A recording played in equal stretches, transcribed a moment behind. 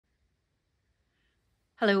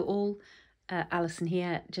Hello all, Alison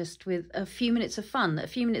here, just with a few minutes of fun. A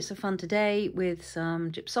few minutes of fun today with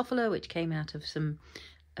some Gypsophila, which came out of some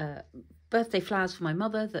birthday flowers for my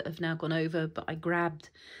mother that have now gone over, but I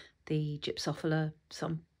grabbed the Gypsophila.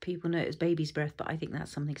 Some people know it as baby's breath, but I think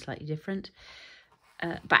that's something slightly different.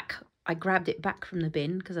 I grabbed it back from the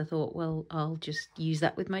bin because I thought, well, I'll just use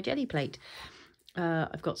that with my jelly plate.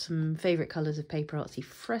 I've got some favourite colours of PaperArtsy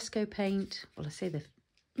fresco paint. Well, I say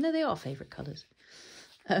no, they are favourite colours.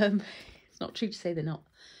 It's not true to say they're not.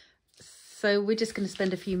 So we're just going to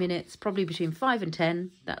spend a few minutes, probably between 5 and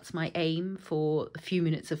 10. That's my aim for a few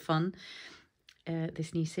minutes of fun,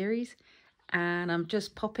 this new series. And I'm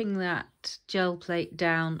just popping that gel plate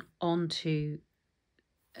down onto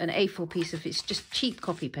an A4 piece of, it's just cheap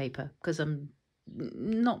copy paper, because I'm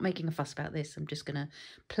not making a fuss about this. I'm just going to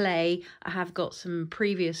play. I have got some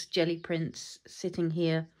previous jelly prints sitting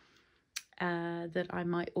here that I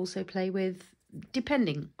might also play with,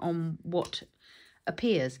 depending on what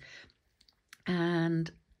appears. And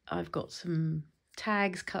I've got some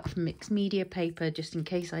tags cut from mixed media paper, just in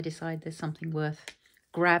case I decide there's something worth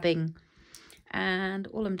grabbing. And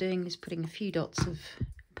all I'm doing is putting a few dots of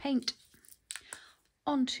paint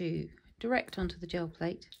direct onto the gel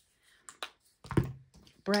plate,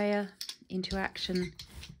 brayer into action,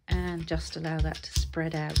 and just allow that to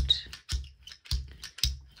spread out,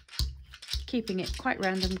 keeping it quite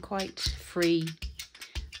random, quite free.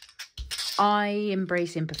 I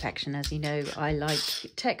embrace imperfection, as you know. I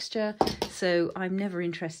like texture, so I'm never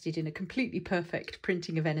interested in a completely perfect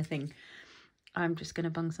printing of anything. I'm just going to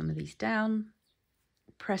bung some of these down,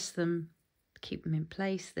 press them, keep them in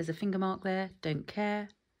place. There's a finger mark there, don't care.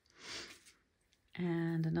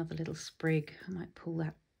 And another little sprig. I might pull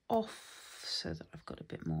that off so that I've got a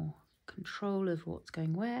bit more control of what's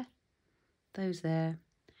going where. Those there.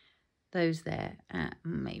 Those there,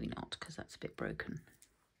 maybe not, because that's a bit broken.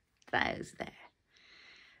 Those there.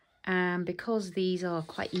 And because these are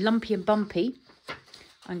quite lumpy and bumpy,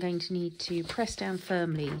 I'm going to need to press down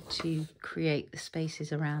firmly to create the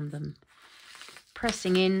spaces around them.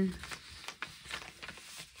 Pressing in,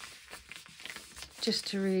 just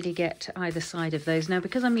to really get to either side of those. Now,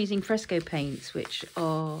 because I'm using fresco paints, which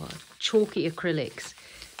are chalky acrylics,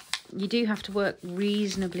 you do have to work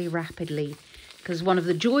reasonably rapidly, because one of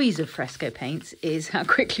the joys of fresco paints is how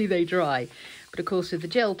quickly they dry. But of course, with the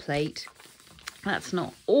gel plate, that's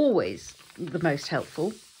not always the most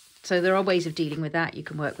helpful. So there are ways of dealing with that. You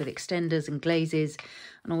can work with extenders and glazes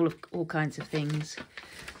and all kinds of things.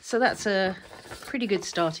 So that's a pretty good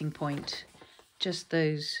starting point. Just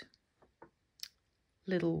those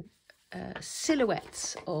little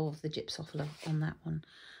silhouettes of the Gypsophila on that one.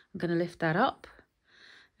 I'm going to lift that up.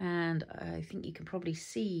 And I think you can probably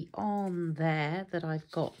see on there that I've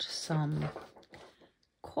got some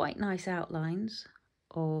quite nice outlines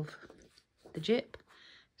of the gyp.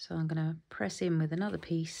 So I'm going to press in with another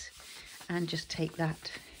piece and just take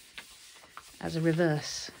that as a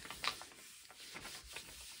reverse.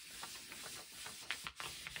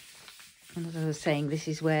 And as I was saying, this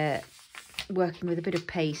is where working with a bit of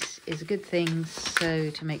paste is a good thing, so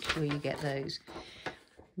to make sure you get those.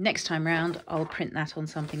 Next time round, I'll print that on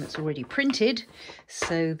something that's already printed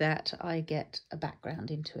so that I get a background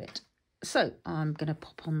into it. So I'm going to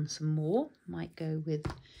pop on some more. Might go with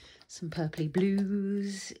some purpley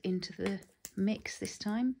blues into the mix this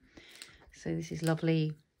time. So this is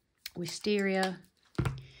lovely Wisteria,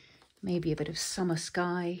 maybe a bit of summer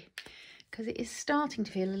sky, because it is starting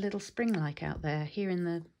to feel a little spring-like out there. Here in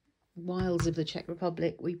the wilds of the Czech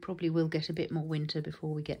Republic, we probably will get a bit more winter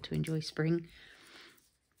before we get to enjoy spring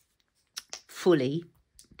fully,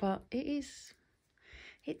 but it's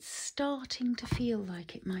starting to feel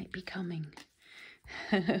like it might be coming.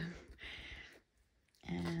 And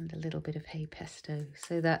a little bit of hay pesto.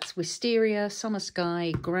 So that's Wisteria, Summer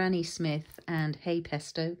Sky, Granny Smith and hay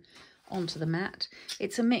pesto onto the mat.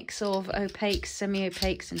 It's a mix of opaques,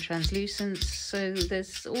 semi-opaques and translucents, so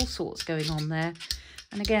there's all sorts going on there.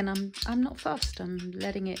 And again, I'm not fussed. I'm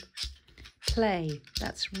letting it play.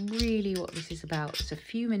 That's really what this is about. It's a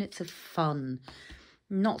few minutes of fun,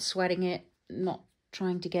 not sweating it, not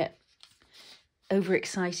trying to get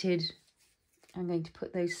overexcited. I'm going to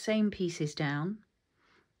put those same pieces down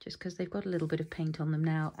just because they've got a little bit of paint on them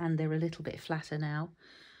now and they're a little bit flatter now.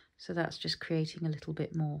 So that's just creating a little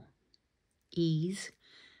bit more ease.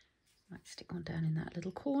 Might stick one down in that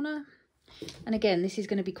little corner. And again, this is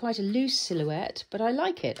going to be quite a loose silhouette, but I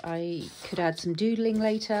like it. I could add some doodling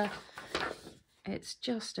later. It's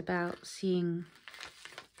just about seeing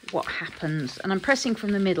what happens. And I'm pressing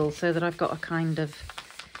from the middle so that I've got a kind of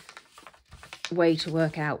way to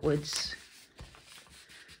work outwards.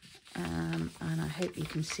 And I hope you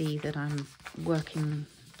can see that I'm working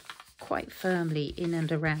quite firmly in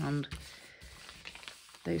and around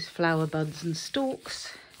those flower buds and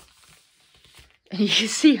stalks. And you can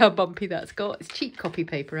see how bumpy that's got. It's cheap copy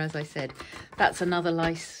paper, as I said. That's another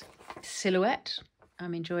nice silhouette.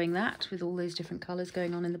 I'm enjoying that with all those different colours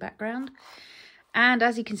going on in the background. And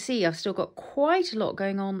as you can see, I've still got quite a lot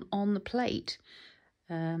going on the plate.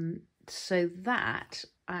 So that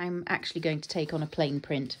I'm actually going to take on a plain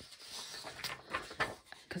print,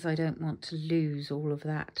 because I don't want to lose all of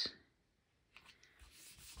that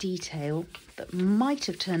detail that might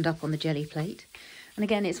have turned up on the jelly plate. And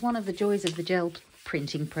again, it's one of the joys of the gel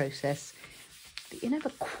printing process that you're never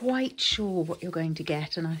quite sure what you're going to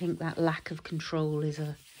get, and I think that lack of control is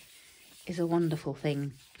a wonderful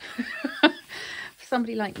thing. For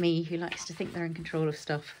somebody like me who likes to think they're in control of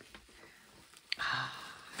stuff.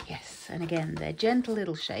 Yes, and again, they're gentle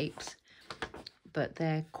little shapes, but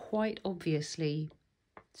they're quite obviously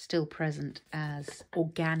still present as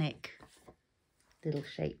organic little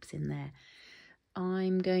shapes in there.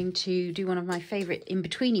 I'm going to do one of my favourite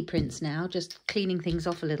in-betweeny prints now, just cleaning things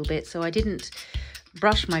off a little bit. So I didn't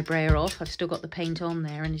brush my brayer off. I've still got the paint on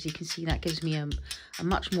there, and as you can see, that gives me a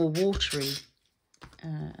much more watery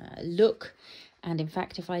look. And in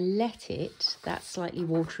fact, if I let it, that slightly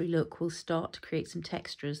watery look will start to create some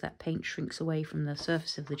texture as that paint shrinks away from the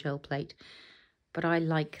surface of the gel plate. But I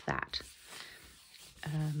like that.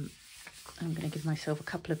 I'm going to give myself a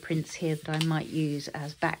couple of prints here that I might use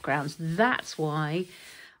as backgrounds. That's why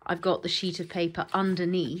I've got the sheet of paper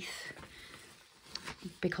underneath,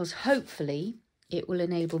 because hopefully it will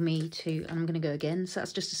enable me to, I'm going to go again, so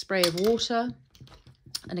that's just a spray of water,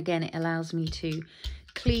 and again it allows me to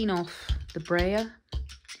clean off the brayer.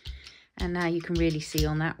 And now you can really see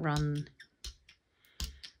on that run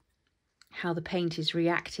how the paint is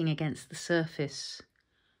reacting against the surface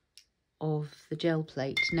of the gel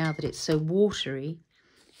plate now that it's so watery,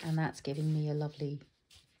 and that's giving me a lovely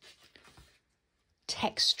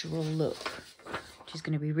textural look, which is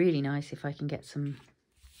going to be really nice if I can get some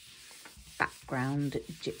background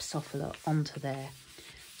Gypsophila onto there.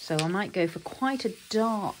 So I might go for quite a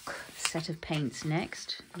dark set of paints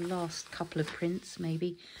next, the last couple of prints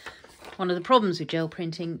maybe. One of the problems with gel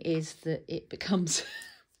printing is that it becomes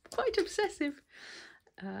quite obsessive.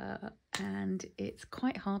 And it's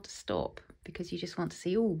quite hard to stop, because you just want to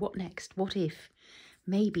see, oh, what next? What if?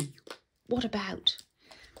 Maybe? What about?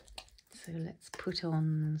 So let's put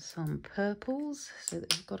on some purples so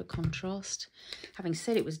that we've got a contrast. Having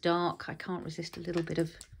said it was dark, I can't resist a little bit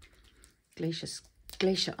of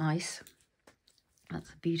glacier ice. That's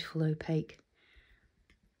a beautiful opaque.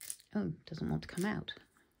 Oh, doesn't want to come out.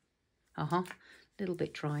 A little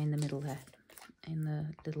bit dry in the middle there, in the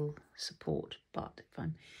little support, but if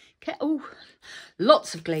I'm oh,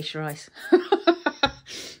 lots of glacier ice.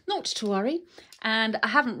 Not to worry. And I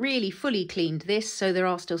haven't really fully cleaned this, so there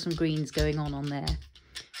are still some greens going on there,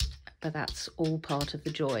 but that's all part of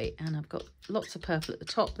the joy. And I've got lots of purple at the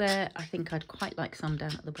top there. I think I'd quite like some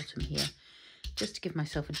down at the bottom here, just to give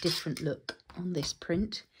myself a different look on this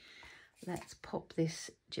print. Let's pop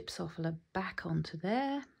this Gypsophila back onto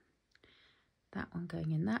there. That one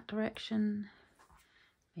going in that direction.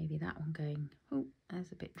 Maybe that one going, oh,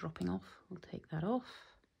 there's a bit dropping off. We'll take that off.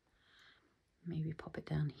 Maybe pop it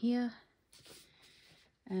down here.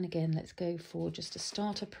 And again, let's go for just a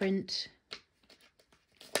starter print.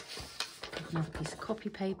 Another piece of copy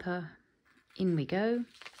paper. In we go.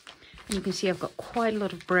 And you can see I've got quite a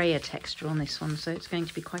lot of brayer texture on this one, so it's going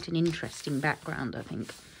to be quite an interesting background, I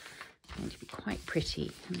think. It's going to be quite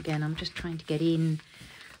pretty. And again, I'm just trying to get in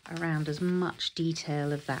around as much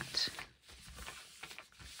detail of that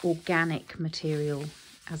organic material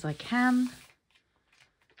as I can.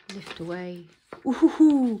 Lift away.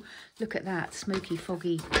 Ooh, look at that, smoky,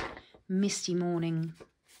 foggy, misty morning.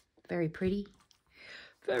 Very pretty,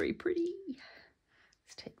 very pretty.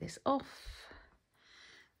 Let's take this off.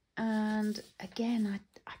 And again,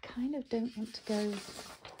 I kind of don't want to go,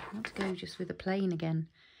 I want to go just with a plain again.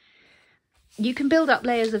 You can build up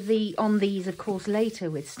layers of on these, of course, later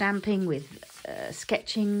with stamping, with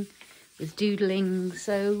sketching, with doodling.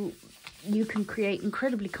 So you can create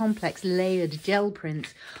incredibly complex layered gel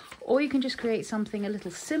prints, or you can just create something a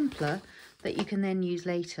little simpler that you can then use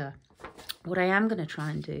later. What I am going to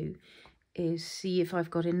try and do is see if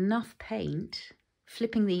I've got enough paint.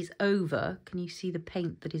 Flipping these over, can you see the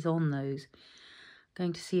paint that is on those? I'm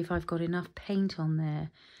going to see if I've got enough paint on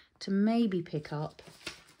there to maybe pick up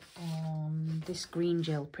on this green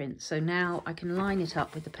gel print. So now I can line it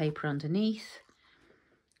up with the paper underneath,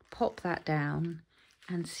 pop that down,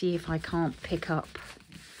 and see if I can't pick up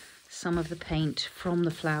some of the paint from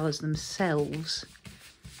the flowers themselves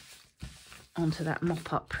onto that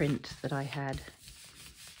mop-up print that I had.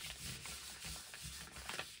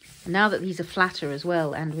 And now that these are flatter as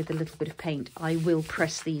well, and with a little bit of paint, I will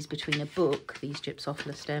press these between a book, these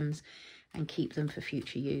Gypsophila stems, and keep them for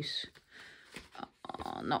future use.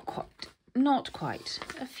 Oh, not quite.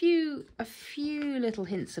 A few little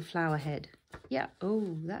hints of flower head. Yeah,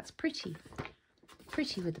 oh, that's pretty.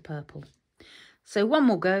 Pretty with the purple. So one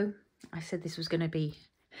more go. I said this was going to be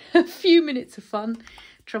a few minutes of fun.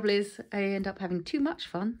 Trouble is, I end up having too much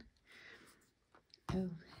fun. Oh,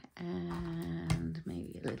 and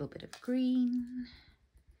maybe a little bit of green.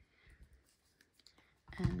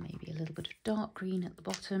 And maybe a little bit of dark green at the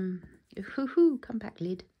bottom. Ooh, come back,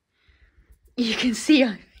 lid. You can see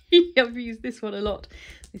I've used this one a lot.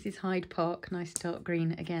 This is Hyde Park, nice dark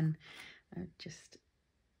green again. I've just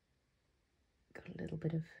got a little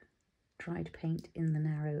bit of dried paint in the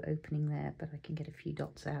narrow opening there, but I can get a few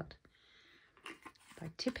dots out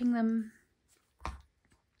by tipping them.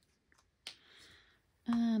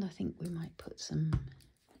 And I think we might put some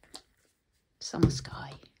summer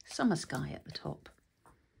sky at the top.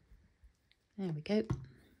 There we go.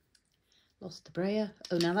 Lost the brayer.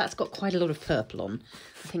 Oh, now that's got quite a lot of purple on.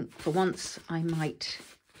 I think for once I might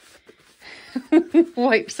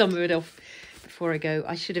wipe some of it off before I go.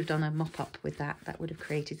 I should have done a mop up with that. That would have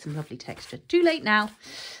created some lovely texture. Too late now.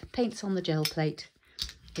 Paint's on the gel plate.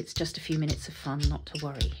 It's just a few minutes of fun, not to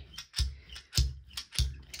worry.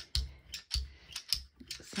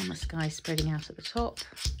 Summer sky spreading out at the top.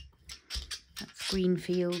 That's green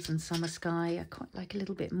fields and summer sky. I quite like a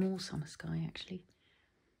little bit more summer sky actually.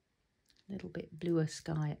 A little bit bluer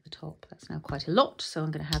sky at the top. That's now quite a lot, so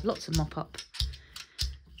I'm going to have lots of mop up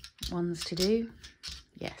ones to do.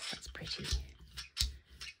 Yes, that's pretty.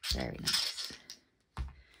 Very nice.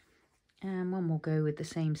 And one more go with the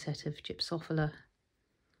same set of Gypsophila.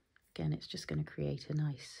 Again, it's just going to create a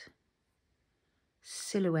nice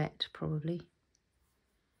silhouette probably.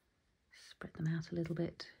 Spread them out a little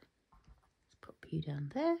bit. Let's put you down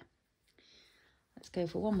there. Let's go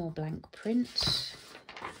for one more blank print.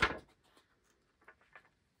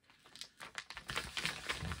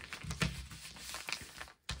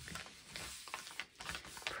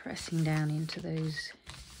 Pressing down into those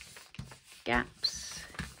gaps.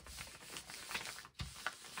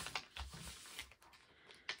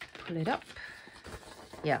 Pull it up.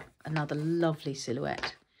 Yeah, another lovely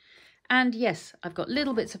silhouette. And yes, I've got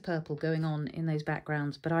little bits of purple going on in those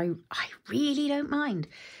backgrounds, but I really don't mind.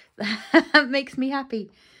 That makes me happy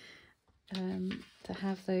to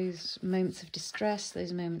have those moments of distress,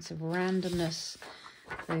 those moments of randomness,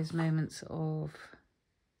 those moments of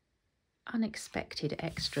unexpected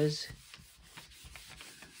extras.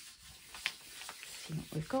 Let's see what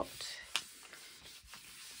we've got.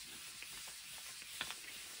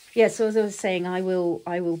 Yeah, so as I was saying, I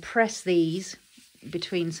will press these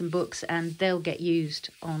between some books and they'll get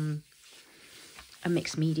used on a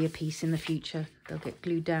mixed media piece in the future. They'll get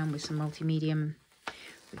glued down with some multimedium.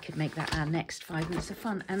 We could make that our next 5 minutes of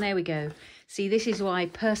fun. And there we go. See, this is why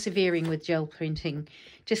persevering with gel printing,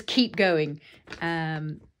 just keep going.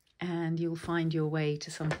 And you'll find your way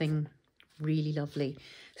to something really lovely.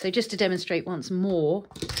 So just to demonstrate once more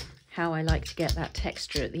how I like to get that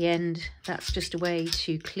texture at the end, that's just a way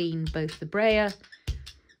to clean both the brayer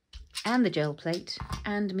and the gel plate,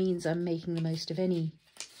 and means I'm making the most of any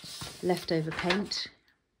leftover paint.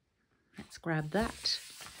 Let's grab that.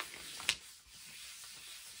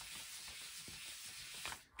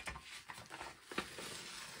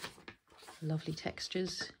 Lovely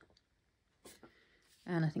textures.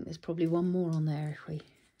 And I think there's probably one more on there if we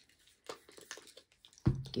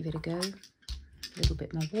give it a go. A little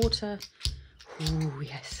bit more water. Oh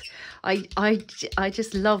yes, I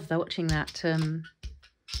just love watching that. I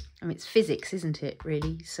mean, it's physics, isn't it?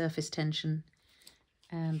 Really, surface tension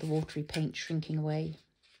and the watery paint shrinking away.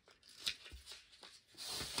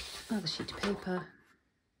 Another sheet of paper.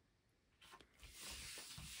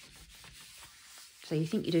 So you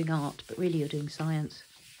think you're doing art, but really you're doing science.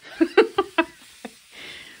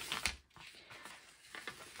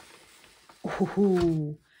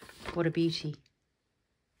 Ooh, what a beauty.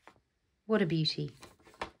 What a beauty.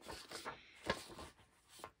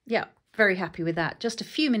 Yeah, very happy with that. Just a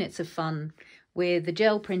few minutes of fun with the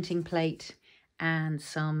gel printing plate and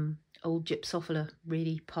some old Gypsophila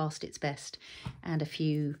really past its best, and a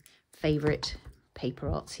few favourite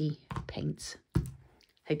PaperArtsy paints.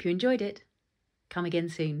 Hope you enjoyed it. Come again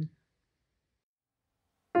soon.